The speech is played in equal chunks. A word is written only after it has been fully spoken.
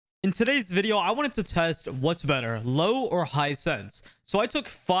In today's video, I wanted to test what's better, low or high sense. So I took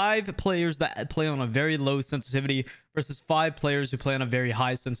 5 players that play on a very low sensitivity versus 5 players who play on a very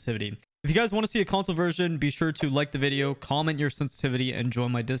high sensitivity. If you guys want to see a console version, be sure to like the video, comment your sensitivity, and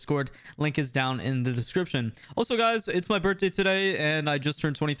join my Discord. Link is down in the description. Also, guys, it's my birthday today, and I just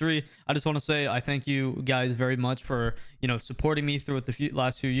turned 23. I just want to say I thank you guys very much for, supporting me throughout the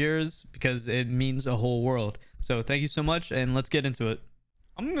last few years, because it means a whole world. So thank you so much, and let's get into it.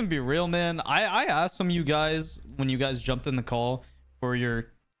 I'm gonna be real, man. I asked some of you guys when you guys jumped in the call for your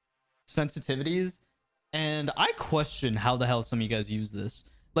sensitivities, and I question how the hell some of you guys use this.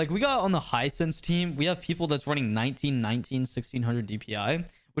 Like, we got on the high sense team, we have people that's running 1600 DPI,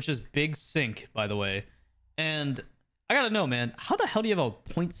 which is big sync, by the way. And I gotta know, man, how the hell do you have a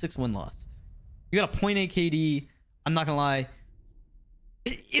 0.6 win loss? You got a 0.8 KD. I'm not gonna lie,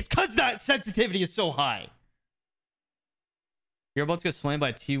 it's because that sensitivity is so high. You're about to get slammed by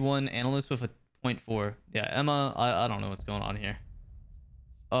a T1 analyst with a 0.4. Yeah, Emma, I don't know what's going on here.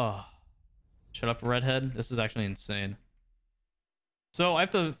 Oh, shut up, redhead. This is actually insane. So I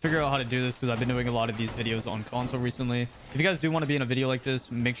have to figure out how to do this because I've been doing a lot of these videos on console recently. If you guys do want to be in a video like this,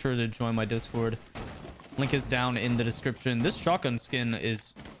 make sure to join my Discord. Link is down in the description. This shotgun skin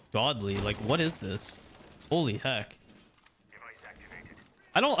is godly. Like, what is this? Holy heck.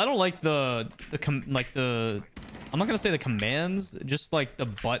 I don't like the I'm not gonna say the commands, just like the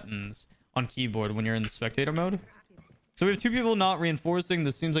buttons on keyboard when you're in the spectator mode. So we have 2 people not reinforcing.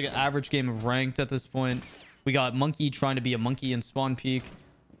 This seems like an average game of ranked at this point. We got Monkey trying to be a monkey in spawn peak.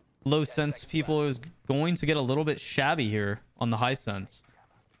 Low sense people is going to get a little bit shabby here on the high sense.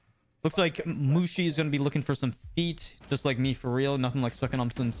 Looks like Mushi is going to be looking for some feet, just like me for real. Nothing like sucking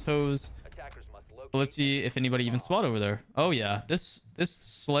on some toes. But let's see if anybody even spot over there. Oh yeah, this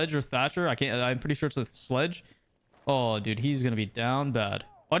Sledge or Thatcher. I'm pretty sure it's a Sledge. Oh, dude, he's gonna be down bad.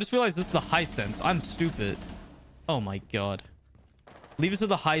 Oh, I just realized this is the high sense. I'm stupid. Oh my god. Leave it to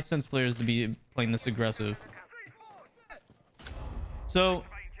the high sense players to be playing this aggressive. So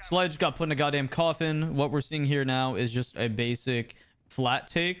Sledge got put in a goddamn coffin. What we're seeing here now is just a basic flat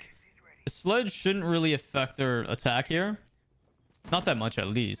take. The Sledge shouldn't really affect their attack here. Not that much, at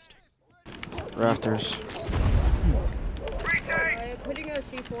least. Rafters. Putting a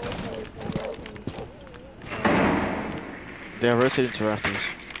C4. They are rotating to rafters.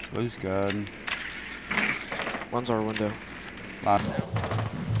 Blue's good. One's our window.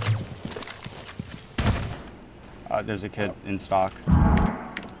 There's a kid in stock.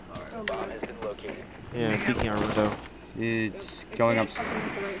 Yeah, peeking our window. It's going up.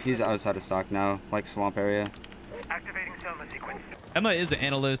 He's outside of stock now, like swamp area. Emma is an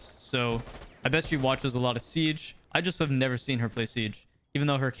analyst, so I bet she watches a lot of Siege. I just have never seen her play Siege, even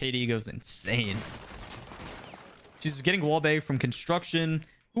though her KD goes insane. She's getting wallbang from construction.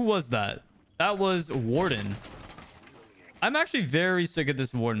 Who was that? That was Warden. I'm actually very sick of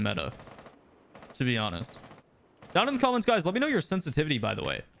this Warden meta, to be honest. Down in the comments, guys, let me know your sensitivity, by the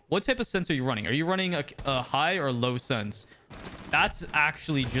way. What type of sense are you running? Are you running a high or low sense? That's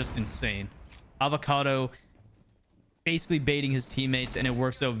actually just insane. Avocado basically baiting his teammates, and it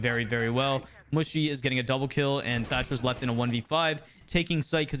works out very, very well. Mushy is getting a double kill, and Thatcher's left in a 1v5, taking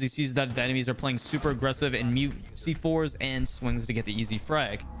sight because he sees that the enemies are playing super aggressive and mute C4s and swings to get the easy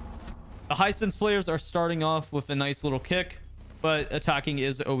frag. The high sense players are starting off with a nice little kick, but attacking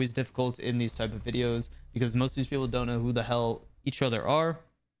is always difficult in these type of videos because most of these people don't know who the hell each other are.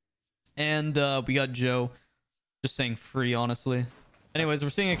 And we got Joe just saying free, honestly. Anyways, we're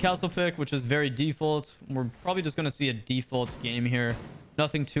seeing a castle pick, which is very default. We're probably just going to see a default game here.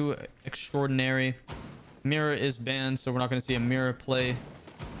 Nothing too extraordinary. Mirror is banned, so we're not going to see a mirror play.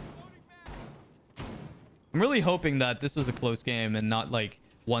 I'm really hoping that this is a close game and not like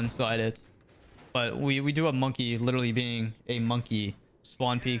one-sided. But we do have Monkey literally being a monkey,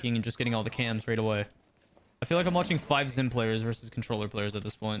 spawn peeking and just getting all the cams right away. I feel like I'm watching 5 Zim players versus controller players at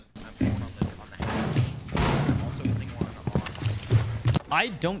this point. I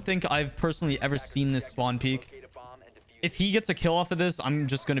don't think I've personally ever seen this spawn peek. If he gets a kill off of this, I'm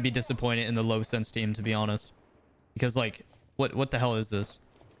just going to be disappointed in the low sense team, to be honest. Because, like, what the hell is this?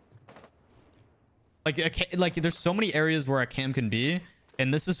 Like, there's so many areas where a cam can be,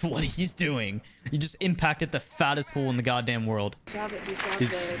 and this is what he's doing. You just impacted the fattest hole in the goddamn world.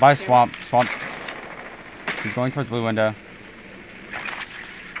 He's by swamp. He's going towards blue window.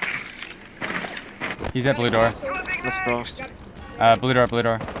 He's at blue door. Let's frost. Blue door, blue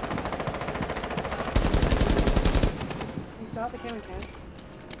door. You saw the camera cache?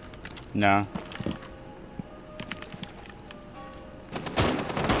 No.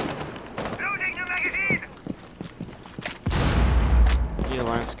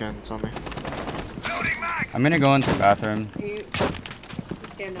 Alliance scan. It's on me. I'm gonna go into the bathroom. Can you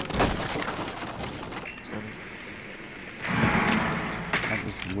stand up? Scanning. That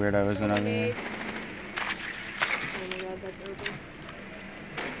was weirdo, isn't it? Oh my god, that's open.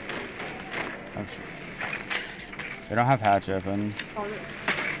 Oh shit. They don't have hatch open. Con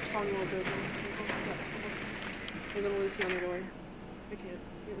wall's open. There's a Lucy on the door. I can't.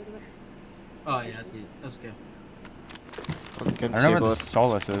 Get rid of it. Oh yeah, I see it. That's okay. I'm getting I don't know where the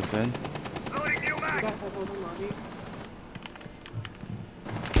disabled. Solus is, dude. You got purples on lobby.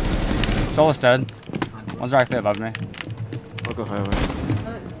 Solus dead. One's directly above me. I'll go highway.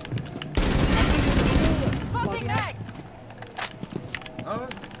 Smoking bags! Oh.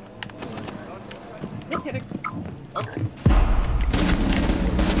 Just kidding. Okay.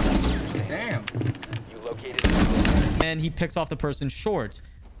 Damn. You located. And he picks off the person short.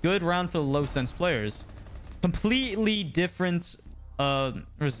 Good round for the low sense players. Completely different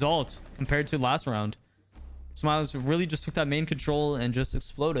result compared to last round. Smiles really just took that main control and just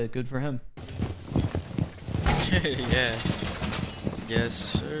exploded. Good for him. Yeah. Yes,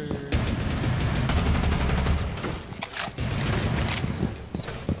 sir.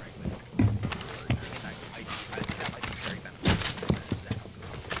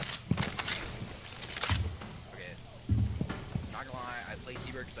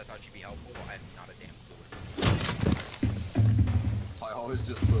 Because I thought she'd be helpful, but I have not a damn clue. I always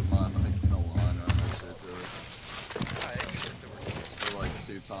just put mine like in a line right next to it. It works. For like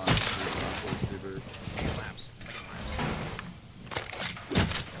 2 times, 3 times, receiver. I get laps.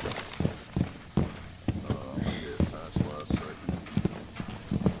 I'm gonna get patch last second.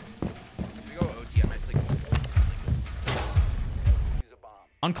 If we go OT, I might play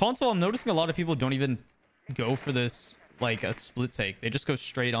On console, I'm noticing a lot of people don't even go for this like a split take. They just go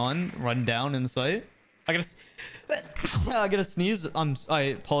straight on, run down in the site. I gotta sneeze. I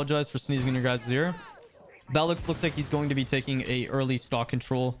apologize for sneezing in your guys' ear. Bellix looks like he's going to be taking a early stock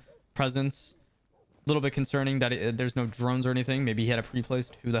control presence. A little bit concerning that there's no drones or anything. Maybe he had a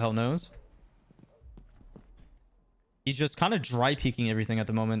pre-placed. Who the hell knows? He's just kind of dry peeking everything at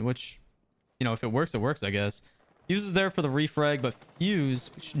the moment, which, you know, if it works, I guess. Fuse is there for the refrag, but Fuse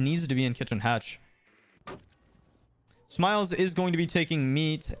needs to be in kitchen hatch. Smiles is going to be taking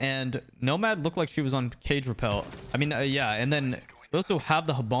meat, and Nomad looked like she was on cage rappel. I mean, yeah, and then we also have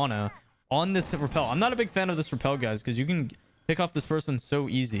the Habana on this rappel. I'm not a big fan of this rappel, guys, because you can pick off this person so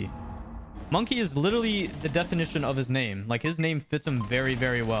easy. Monkey is literally the definition of his name. Like, his name fits him very,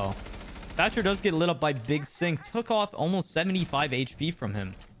 very well. Thatcher does get lit up by Big Sink. Took off almost 75 HP from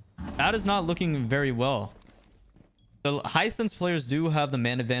him. That is not looking very well. The High Sens players do have the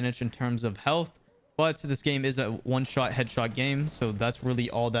man advantage in terms of health, but this game is a one-shot headshot game, so that's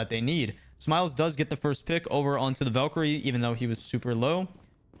really all that they need. Smiles does get the first pick over onto the Valkyrie, even though he was super low.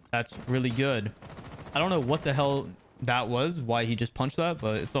 That's really good. I don't know what the hell that was, why he just punched that,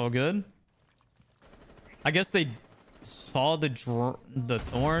 but it's all good. I guess they saw the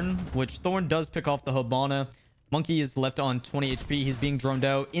Thorn, which Thorn does pick off the Habana. Monkey is left on 20 HP. He's being droned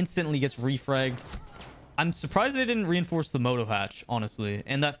out, instantly gets refragged. I'm surprised they didn't reinforce the moto hatch, honestly.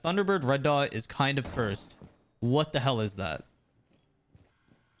 And that Thunderbird red dot is kind of cursed. What the hell is that?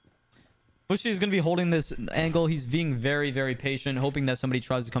 Bushy is going to be holding this angle. He's being very, very patient, hoping that somebody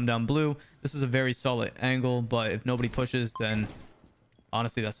tries to come down blue. This is a very solid angle, but if nobody pushes, then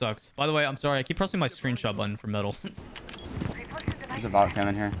honestly, that sucks. By the way, I'm sorry. I keep pressing my screenshot button for metal. There's a bot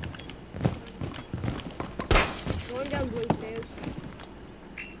coming here. Going down blue stairs.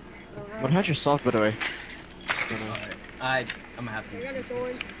 What had your soft, by the way? I'm happy. I got a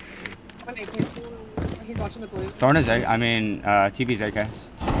Thorn. Okay, he's watching the blue. Thorn is A. I mean, TV's AKs.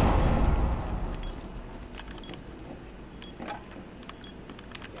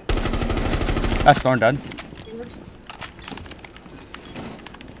 That's Thorn dead.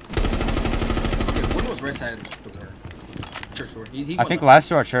 Okay, one was right side of the door. Church door. I think last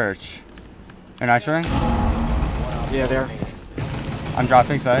to our church. They're not showing? Yeah, there. I'm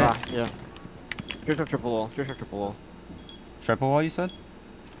dropping site. Yeah. Here's our triple wall. Here's our triple wall. Triple wall, you said?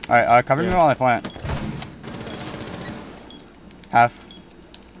 Alright, cover me while I plant. Half.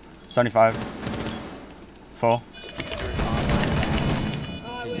 75. Full.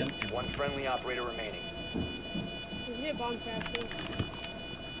 One friendly operator remaining. We can get bomb faster.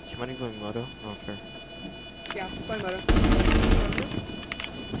 You mind going moto? Oh, fair. Yeah, play moto.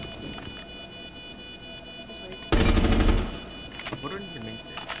 What are the main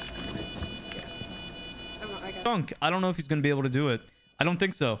stakes? Dunk. I don't know if he's going to be able to do it. I don't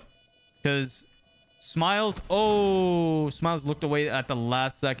think so. Because Smiles... Oh, Smiles looked away at the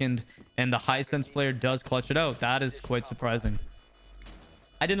last second, and the High Sense player does clutch it out. That is quite surprising.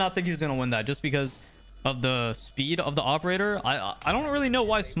 I did not think he was gonna win that just because of the speed of the operator. I don't really know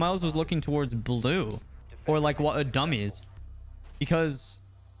why Smiles was looking towards blue or like what dummies, because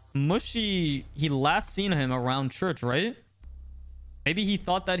Mushy, he last seen him around church, right? Maybe he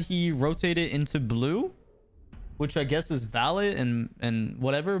thought that he rotated into blue, which I guess is valid and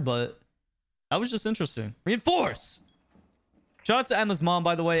whatever, but that was just interesting. Reinforce. Shout out to Emma's mom,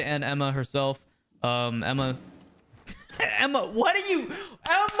 by the way, and Emma herself. Emma. Emma, what are you?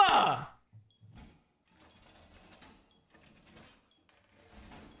 Emma!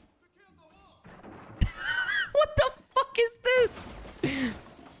 What the fuck is this? 10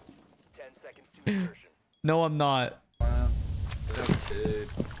 seconds to insertion. No, I'm not.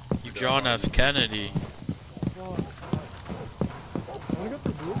 You John F. Kennedy.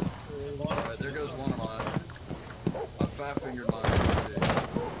 Alright, there goes one of mine. I fat-fingered mine.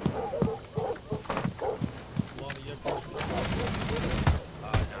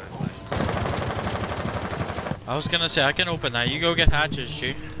 I was gonna say I can open that. You go get hatches, G.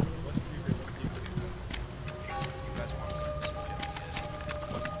 You guys want some?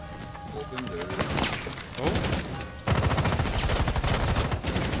 Open there. Oh.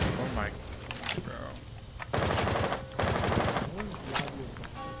 Oh my. Bro.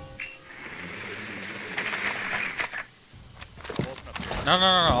 No.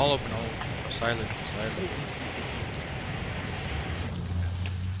 I'll open. Silent.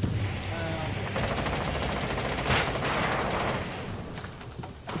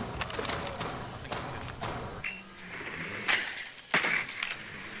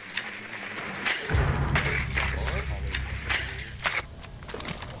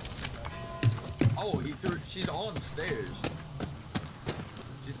 Oh, he threw. She's on the stairs.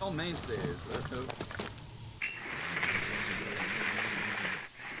 She's on main stairs.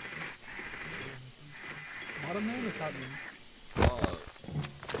 Bottom man or top man?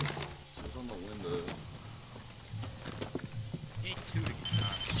 She's on the window. You need two to get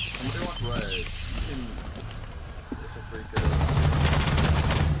done. Somebody walk red. You can. It's a free kill.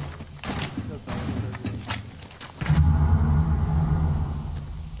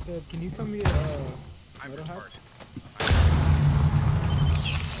 Dad, can you come here, I'm Metal retarded.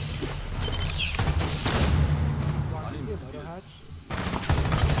 Rock, can you get Metal Hatch?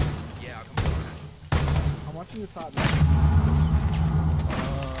 Yeah, I'll come over. I'm watching the top man.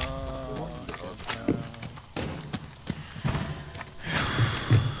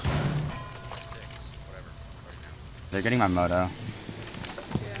 Six, whatever. Right now. They're getting my moto. Yeah.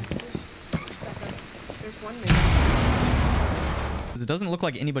 There's one man. 'Cause it doesn't look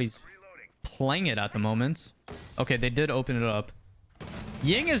like anybody's playing it at the moment. Okay, they did open it up.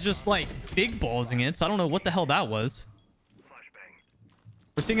 Ying is just like big ballsing it, so I don't know what the hell that was.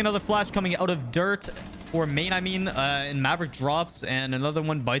 We're seeing another flash coming out of dirt, or main, I mean, and Maverick drops, and another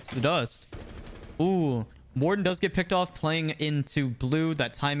one bites the dust. Ooh, Morden does get picked off playing into blue.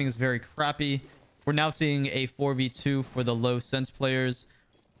 That timing is very crappy. We're now seeing a 4v2 for the Low Sense players,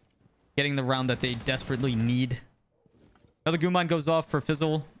 getting the round that they desperately need. Another Goomine goes off for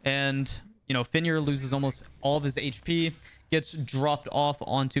Fizzle, and, you know, Finir loses almost all of his HP. Gets dropped off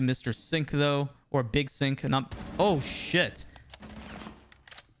onto Mr. Sink, though, or Big Sink. Not... Oh, shit.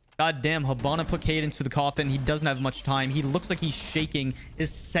 God damn, Habana put Cade into the coffin. He doesn't have much time. He looks like he's shaking.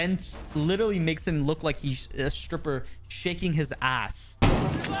 His sense literally makes him look like he's a stripper shaking his ass.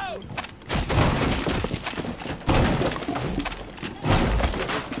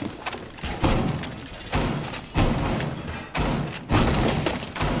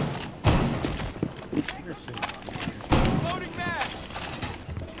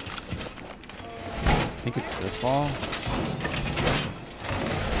 I think it's this wall.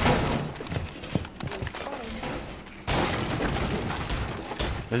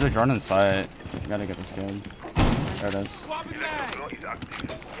 There's a drone in sight. You gotta get this good. There it is.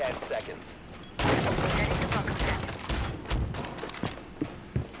 10 seconds.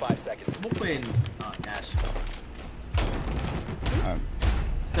 5 seconds. I'm playing Dash. Alright.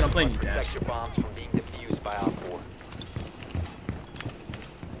 Said I'm playing Dash. Protect your bombs from being defused by Op 4.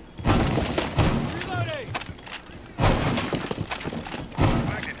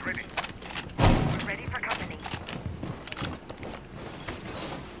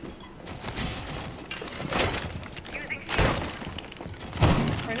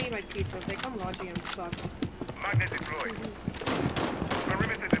 I need my pizza. If they come lodging, I'm fucked.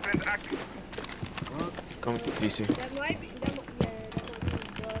 Coming to DC. That might be,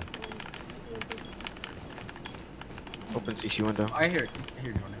 Open CC window. I hear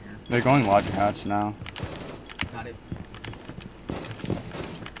you on here. They're going logic hatch now. Got it.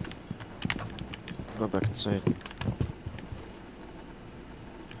 Go back inside.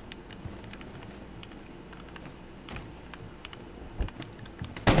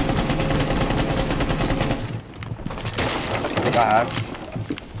 got hatch.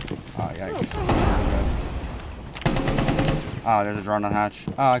 Oh, yikes. Ah, there's a drone on hatch.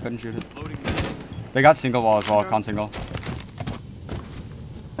 Ah, I couldn't shoot it. They got single wall as well, con single.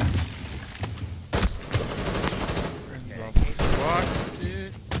 Fuck,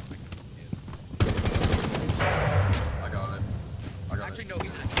 dude. I got it. I got Actually, it. no,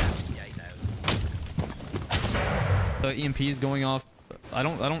 he's out. Yeah, he's out. The EMP is going off. I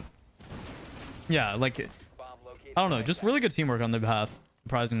don't. Yeah, like, Bomb located. I don't know. Just really good teamwork on their behalf,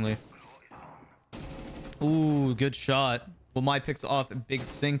 surprisingly. Ooh, good shot. Well, my picks off a big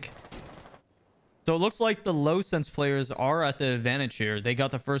sink. So it looks like the Low Sense players are at the advantage here. They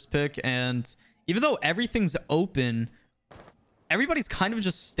got the first pick, and even though everything's open, everybody's kind of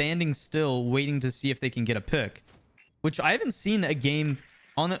just standing still, waiting to see if they can get a pick. Which I haven't seen a game,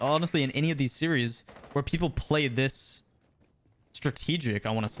 honestly, in any of these series where people play this strategic,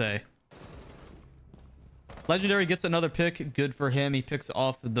 I want to say. Legendary gets another pick. Good for him. He picks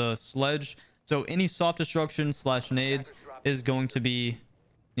off the sledge. So any soft destruction / nades is going to be,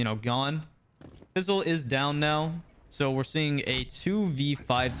 you know, gone. Fizzle is down now. So we're seeing a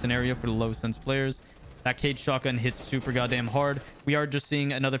 2v5 scenario for the Low Sense players. That cage shotgun hits super goddamn hard. We are just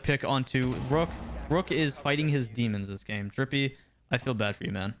seeing another pick onto Rook. Rook is fighting his demons this game. Drippy, I feel bad for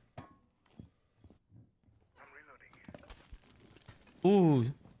you, man. Ooh.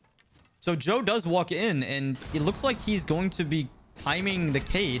 So Joe does walk in, and it looks like he's going to be timing the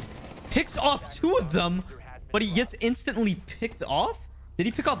Cade. Picks off 2 of them, but he gets instantly picked off? Did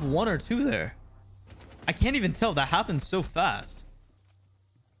he pick off 1 or 2 there? I can't even tell. That happens so fast.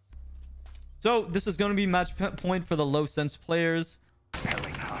 So this is going to be match point for the Low Sense players.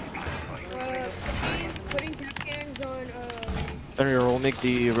 Putting cap cans on. Better roll, make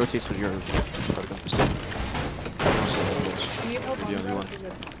the rotates with your shotgun pistol. Can you help The only one.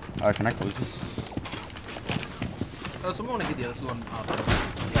 Can I close this? Oh, someone want to get the other one. 10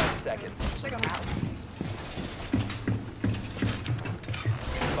 seconds. It's like a house.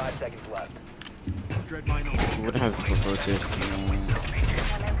 5 seconds left. You wouldn't have rotated.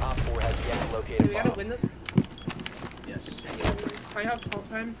 Op 4 has yet to Do locate a we gotta bomb. win this? Yes. I have top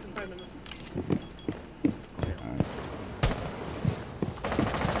time in 5 minutes.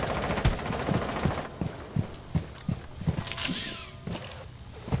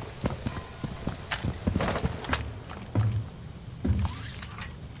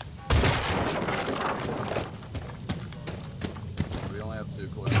 We only have 2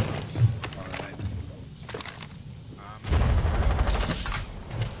 questions. Alright.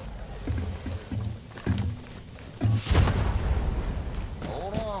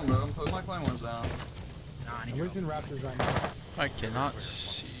 Hold on, bro. I'm putting my claymores down. Nah, I need Where's in Raptors right now? I cannot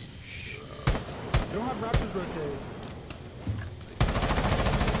see. They don't have Raptors rotate.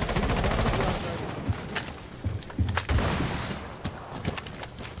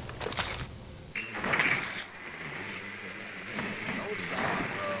 No shot,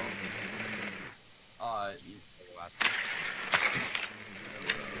 bro. Alright.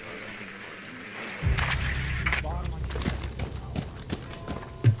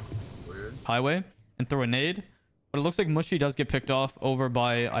 Weird. Highway and throw a nade. But it looks like Mushy does get picked off over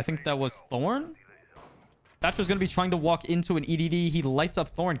by, I think that was Thorn? Thatcher's going to be trying to walk into an EDD. He lights up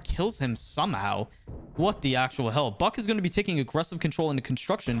Thorn, kills him somehow. What the actual hell? Buck is going to be taking aggressive control into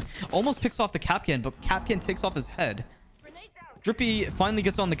construction. Almost picks off the Capcan, but Capcan takes off his head. Drippy finally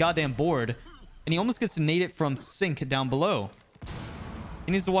gets on the goddamn board. And he almost gets naded from sink down below.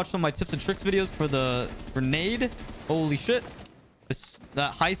 He needs to watch some of my tips and tricks videos for the grenade. Holy shit.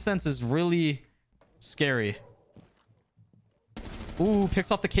 That High Sense is really scary. Ooh,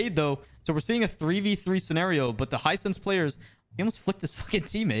 picks off the Cade though. So we're seeing a 3v3 scenario, but the High Sense players, he almost flicked his fucking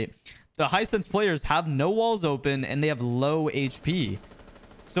teammate. The High Sense players have no walls open and they have low HP.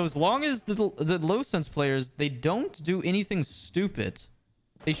 So as long as the Low Sense players, they don't do anything stupid,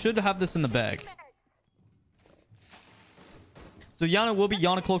 they should have this in the bag. So Yana will be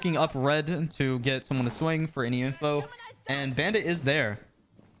Yana cloaking up red to get someone to swing for any info. And Bandit is there.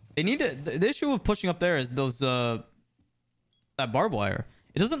 They need to... The issue of pushing up there is those... that barbed wire.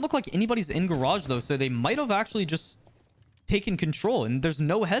 It doesn't look like anybody's in garage though, so they might have actually just taken control. And there's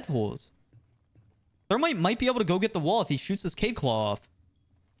no head holes. Thermite might be able to go get the wall if he shoots his Cade Claw off.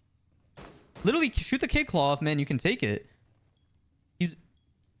 Literally, shoot the Cade Claw off, man. You can take it.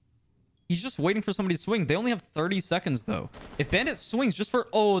 He's just waiting for somebody to swing. They only have 30 seconds, though. If Bandit swings just for...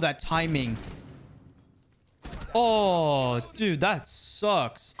 Oh, that timing. Oh, dude, that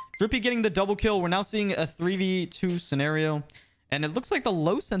sucks. Drippy getting the double kill. We're now seeing a 3v2 scenario. And it looks like the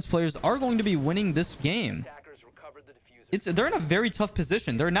Low Sense players are going to be winning this game. They're in a very tough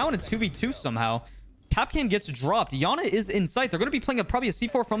position. They're now in a 2v2 somehow. Capcan gets dropped. Yana is in sight. They're going to be playing probably a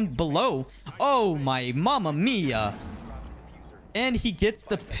C4 from below. Oh my mama mia. And he gets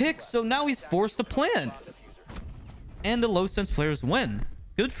the pick, so now he's forced to plant. And the Low Sense players win.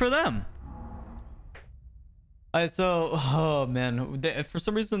 Good for them. Alright, so, oh man, for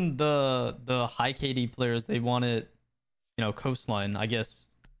some reason the high KD players, they wanted, you know, coastline, I guess.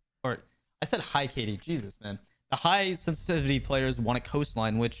 Or I said high KD, Jesus man. The high sensitivity players wanted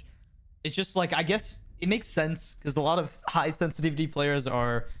coastline, which is just like, I guess it makes sense because a lot of high sensitivity players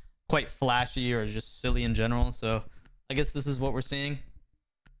are quite flashy or just silly in general. So I guess this is what we're seeing.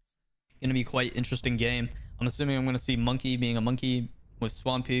 Gonna be quite interesting game. I'm assuming I'm gonna see Monkey being a monkey with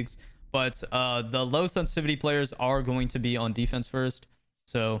spawn peaks, but the low sensitivity players are going to be on defense first.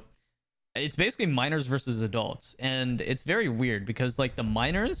 So it's basically minors versus adults, and it's very weird because like the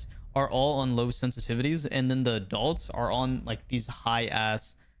minors are all on low sensitivities, and then the adults are on like these high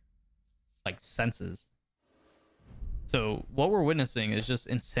ass like senses. So what we're witnessing is just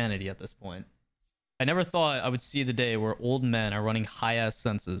insanity at this point. I never thought I would see the day where old men are running high ass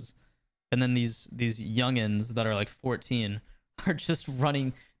senses, and then these youngins that are like 14 are just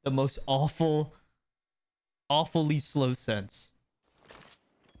running the most awfully slow sense.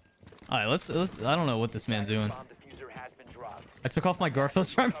 All right, let's I don't know what this man's doing. I took off my Garfield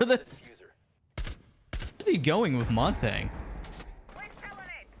charm for this. Where's he going with Montang?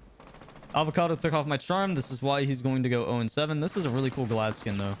 Avocado took off my charm. This is why he's going to go 0-7. This is a really cool glass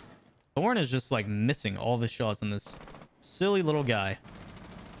skin though. Thorn is just like missing all the shots on this silly little guy.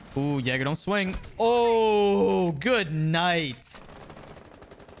 Ooh, Jaeger, don't swing. Oh, good night.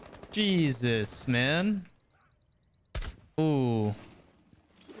 Jesus, man. Ooh.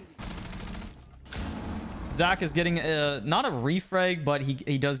 Zach is getting not a refrag, but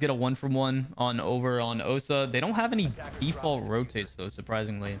he does get a 1-for-1 over on Osa. They don't have any default rotates though,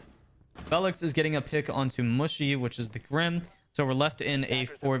 surprisingly. Felix is getting a pick onto Mushy, which is the Grim. So we're left in a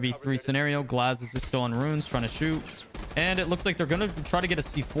 4v3 scenario. Glaz is still on runes trying to shoot. And it looks like they're going to try to get a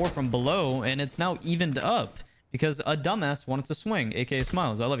C4 from below. And it's now evened up because a dumbass wanted to swing, aka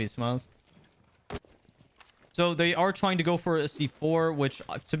Smiles. I love you, Smiles. So they are trying to go for a C4, which,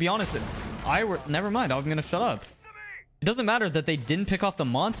 to be honest, never mind. I'm going to shut up. It doesn't matter that they didn't pick off the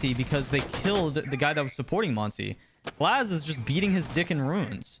Monty because they killed the guy that was supporting Monty. Glaz is just beating his dick in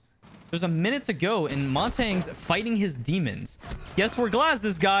runes. There's a minute to go, and Montang's fighting his demons. Guess where Glaz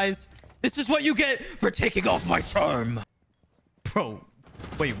is, guys? This is what you get for taking off my charm. Bro,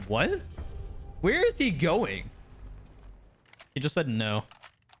 wait, what? Where is he going? He just said no.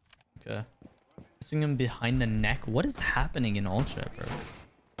 Okay. Kissing him behind the neck. What is happening in all chat, bro?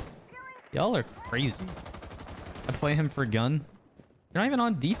 Y'all are crazy. I play him for gun. You're not even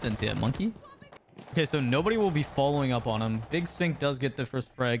on defense yet, monkey. Okay, so nobody will be following up on him. Big Sync does get the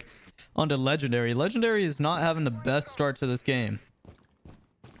first frag onto Legendary. Legendary is not having the best start to this game,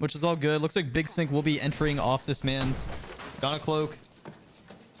 which is all good. Looks like Big Sync will be entering off this man's Got a cloak.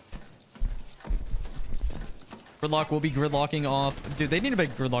 Gridlock will be gridlocking off. Dude, they need to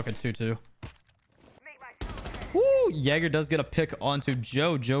make gridlock at 2-2. Woo! Jaeger does get a pick onto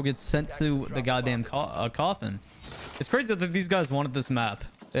Joe. Joe gets sent to the goddamn coffin. It's crazy that these guys wanted this map,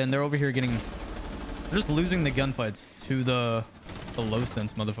 and they're over here getting... They're just losing the gunfights to the low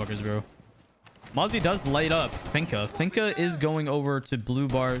sense motherfuckers, bro. Mozzie does light up Finka. Finka is going over to blue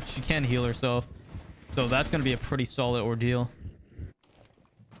bar. She can heal herself, so that's going to be a pretty solid ordeal.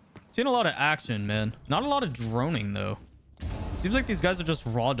 Seeing a lot of action, man. Not a lot of droning, though. Seems like these guys are just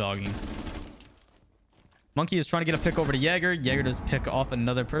raw dogging. Monkey is trying to get a pick over to Jaeger. Jaeger does pick off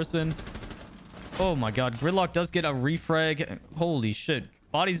another person. Oh my god. Gridlock does get a refrag. Holy shit.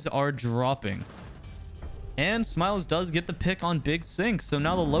 Bodies are dropping. And Smiles does get the pick on Big Sync. So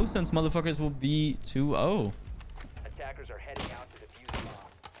now the low sense motherfuckers will be 2-0. Attackers are heading out to defuse the bomb.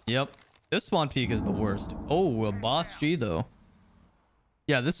 Yep. This spawn peak is the worst. Oh, a boss G though.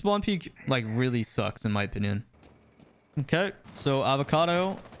 Yeah, this spawn peak like really sucks in my opinion. Okay, so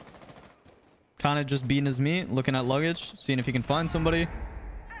Avocado kind of just beating his meat, looking at luggage, seeing if he can find somebody.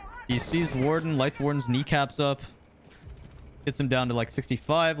 He sees Warden, lights Warden's kneecaps up. Gets him down to like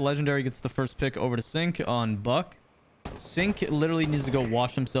 65. Legendary gets the first pick over to Sync on Buck. Sync literally needs to go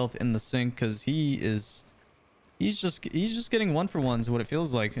wash himself in the sink because he's just getting 1-for-1s what it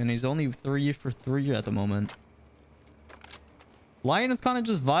feels like, and he's only 3 for 3 at the moment. Lion is kind of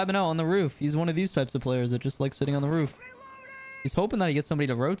just vibing out on the roof. He's one of these types of players that just like sitting on the roof. He's hoping that he gets somebody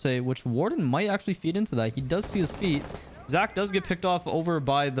to rotate, which Warden might actually feed into that. He does see his feet. Zach does get picked off over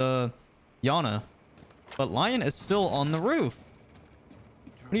by the Yana, but Lion is still on the roof.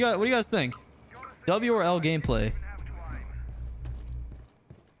 What do you guys think? W or L gameplay?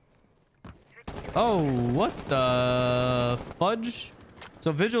 Oh, what the fudge?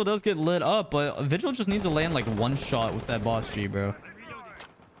 So Vigil does get lit up, but Vigil just needs to land like one shot with that boss G, bro.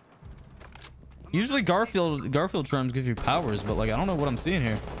 Usually Garfield charms give you powers, but like I don't know what I'm seeing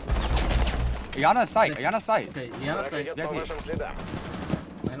here. Yana sight. Yana sight. Okay, Yana sight. VIP.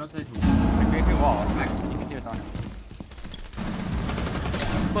 Yana sight. VIP wall. You can see what's on it.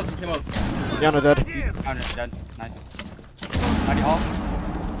 Close, came out. Yana dead. Dead. Nice. 90 all.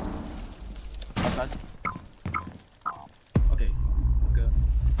 Outside. Okay. Good.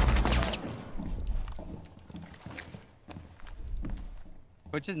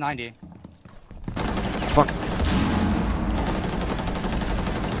 Which is 90. Fuck.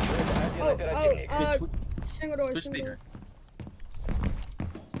 Single door, Switch single theater. door.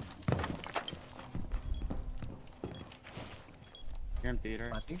 You're in theater.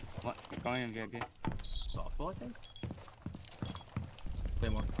 Flashing. What? Going in VIP. Softball, I think. Play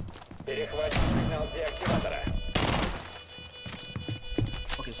more.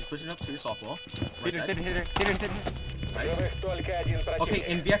 Okay, she's pushing up to your softball. Right side. Theater. Nice. Okay,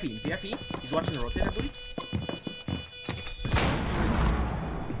 in VIP. He's watching the rotate, I believe.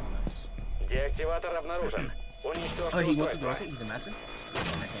 Oh, he went to the rotate. He's a master.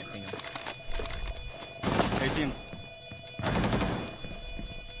 I can't ping him. 18.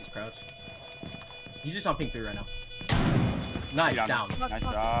 He's crouched. He's just on ping 3 right now. Nice, down. Nice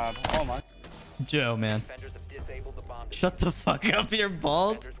job. Oh my. Joe, man. Shut the fuck up, you're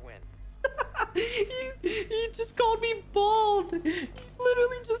bald. he just called me bald. He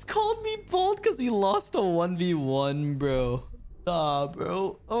literally just called me bald because he lost a 1v1, bro. Nah,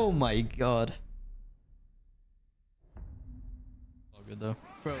 bro. Oh my god. All good though.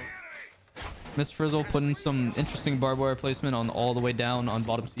 Bro. Miss Frizzle putting some interesting barbed wire placement on all the way down on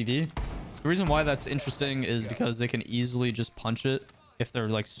bottom CV. The reason why that's interesting is because they can easily just punch it if they're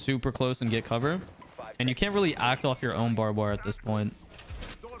like super close and get cover. And you can't really act off your own barbed wire at this point.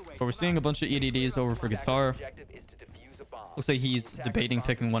 But we're seeing a bunch of EDDs over for guitar. Looks like he's debating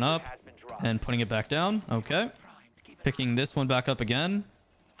picking one up and putting it back down. Okay. Picking this one back up again.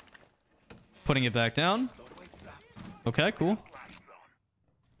 Putting it back down. Okay, cool.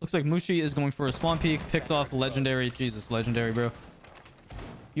 Looks like Mushi is going for a spawn peek. Picks off legendary. Jesus, legendary, bro.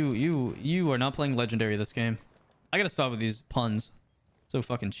 You are not playing legendary this game. I gotta stop with these puns. So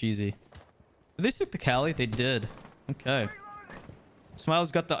fucking cheesy. Did they stick the Cali? They did. Okay.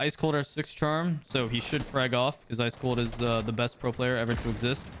 Smile's got the Ice Cold R6 charm, so he should frag off because Ice Cold is the best pro player ever to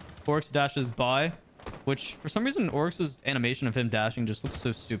exist. Oryx dashes by, which for some reason Oryx's animation of him dashing just looks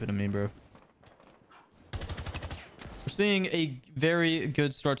so stupid to me, bro. We're seeing a very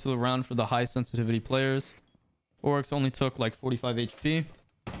good start to the round for the high sensitivity players. Oryx only took like 45 HP.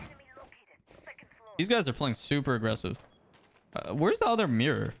 These guys are playing super aggressive. Where's the other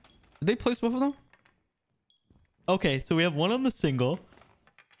mirror? Did they place both of them? Okay, so we have one on the single.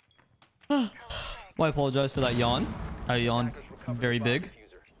 Well, I apologize for that yawn. I yawned very big.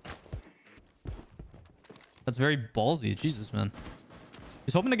 That's very ballsy. Jesus, man.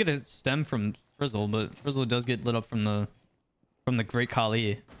 He's hoping to get a stem from Frizzle, but Frizzle does get lit up from the Great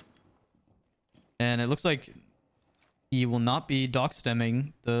Kali. And it looks like he will not be dock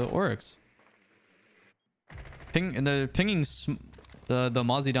stemming the Oryx. Pinging the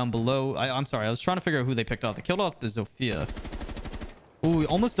Mozzie down below. I'm sorry, I was trying to figure out who they picked off. They killed off the Zofia. Ooh, he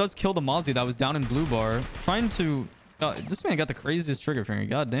almost does kill the Mozzie that was down in blue bar. Trying to... this man got the craziest trigger finger.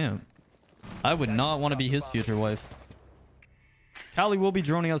 God damn. I would not want to be his future wife. Cali will be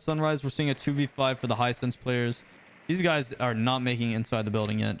droning out Sunrise. We're seeing a 2v5 for the High Sense players. These guys are not making it inside the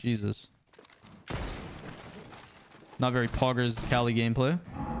building yet. Jesus. Not very Poggers Cali gameplay.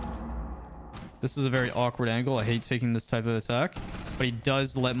 This is a very awkward angle. I hate taking this type of attack. But he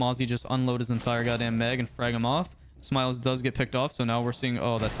does let Mozzie just unload his entire goddamn mag and frag him off. Smiles does get picked off. So now we're seeing...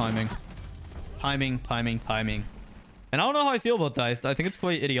 oh, that timing. Timing. And I don't know how I feel about that. I think it's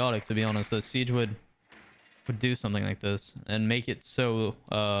quite idiotic, to be honest, that Siege would do something like this and make it so,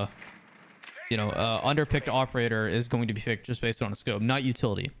 underpicked operator is going to be picked just based on a scope, not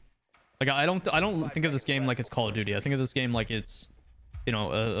utility. Like, I don't think of this game like it's Call of Duty. I think of this game like it's,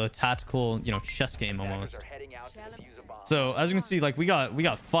 a tactical, chess game almost. So as you can see, like we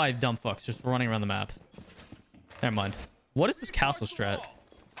got 5 dumb fucks just running around the map. Never mind. What is this castle strat?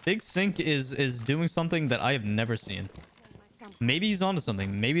 Big Sync is doing something that I have never seen. Maybe he's onto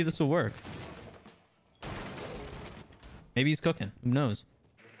something. Maybe this will work. Maybe he's cooking. Who knows?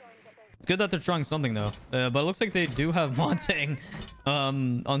 It's good that they're trying something though. But it looks like they do have Montang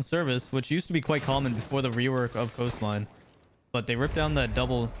on service, which used to be quite common before the rework of Coastline. But they ripped down that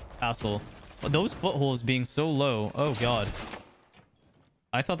double castle. Those footholds being so low. Oh god.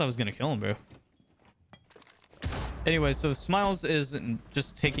 I thought that was gonna kill him, bro. Anyway, so Smiles is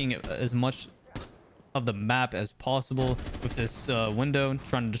just taking as much of the map as possible with this window,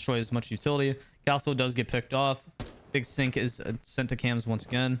 trying to destroy as much utility. Castle does get picked off. Big Sink is sent to cams once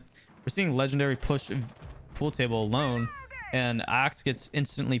again. We're seeing Legendary push pool table alone, and Axe gets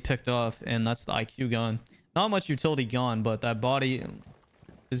instantly picked off, and that's the IQ gone. Not much utility gone, but that body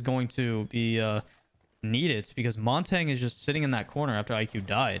is going to be needed because Montang is just sitting in that corner after IQ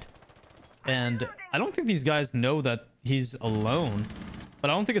died. And I don't think these guys know that he's alone,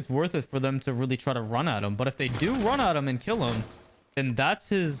 but I don't think it's worth it for them to really try to run at him. But if they do run at him and kill him, then that's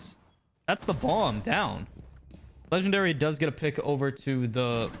the bomb down. Legendary does get a pick over to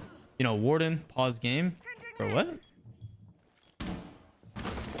the, Warden. Pause game. For what?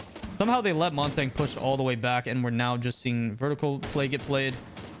 Somehow they let Montang push all the way back, and we're now just seeing vertical play get played.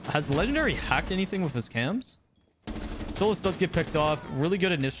 Has Legendary hacked anything with his cams? Solus does get picked off. Really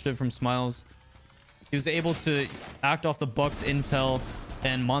good initiative from Smiles. He was able to act off the Bucks intel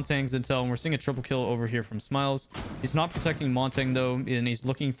and Montang's intel, and we're seeing a triple kill over here from Smiles. He's not protecting Montang though, and he's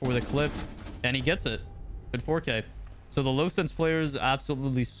looking for the clip, and he gets it. Good 4K. So the Low Sense players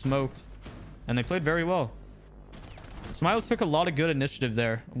absolutely smoked, and they played very well. Smiles took a lot of good initiative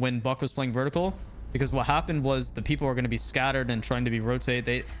there when Buck was playing vertical, because what happened was the people are going to be scattered and trying to be rotate.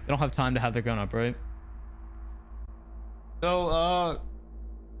 They don't have time to have their gun up, right? So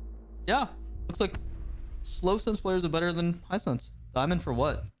yeah, looks like Low Sense players are better than High Sense. Diamond for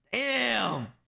what? Damn.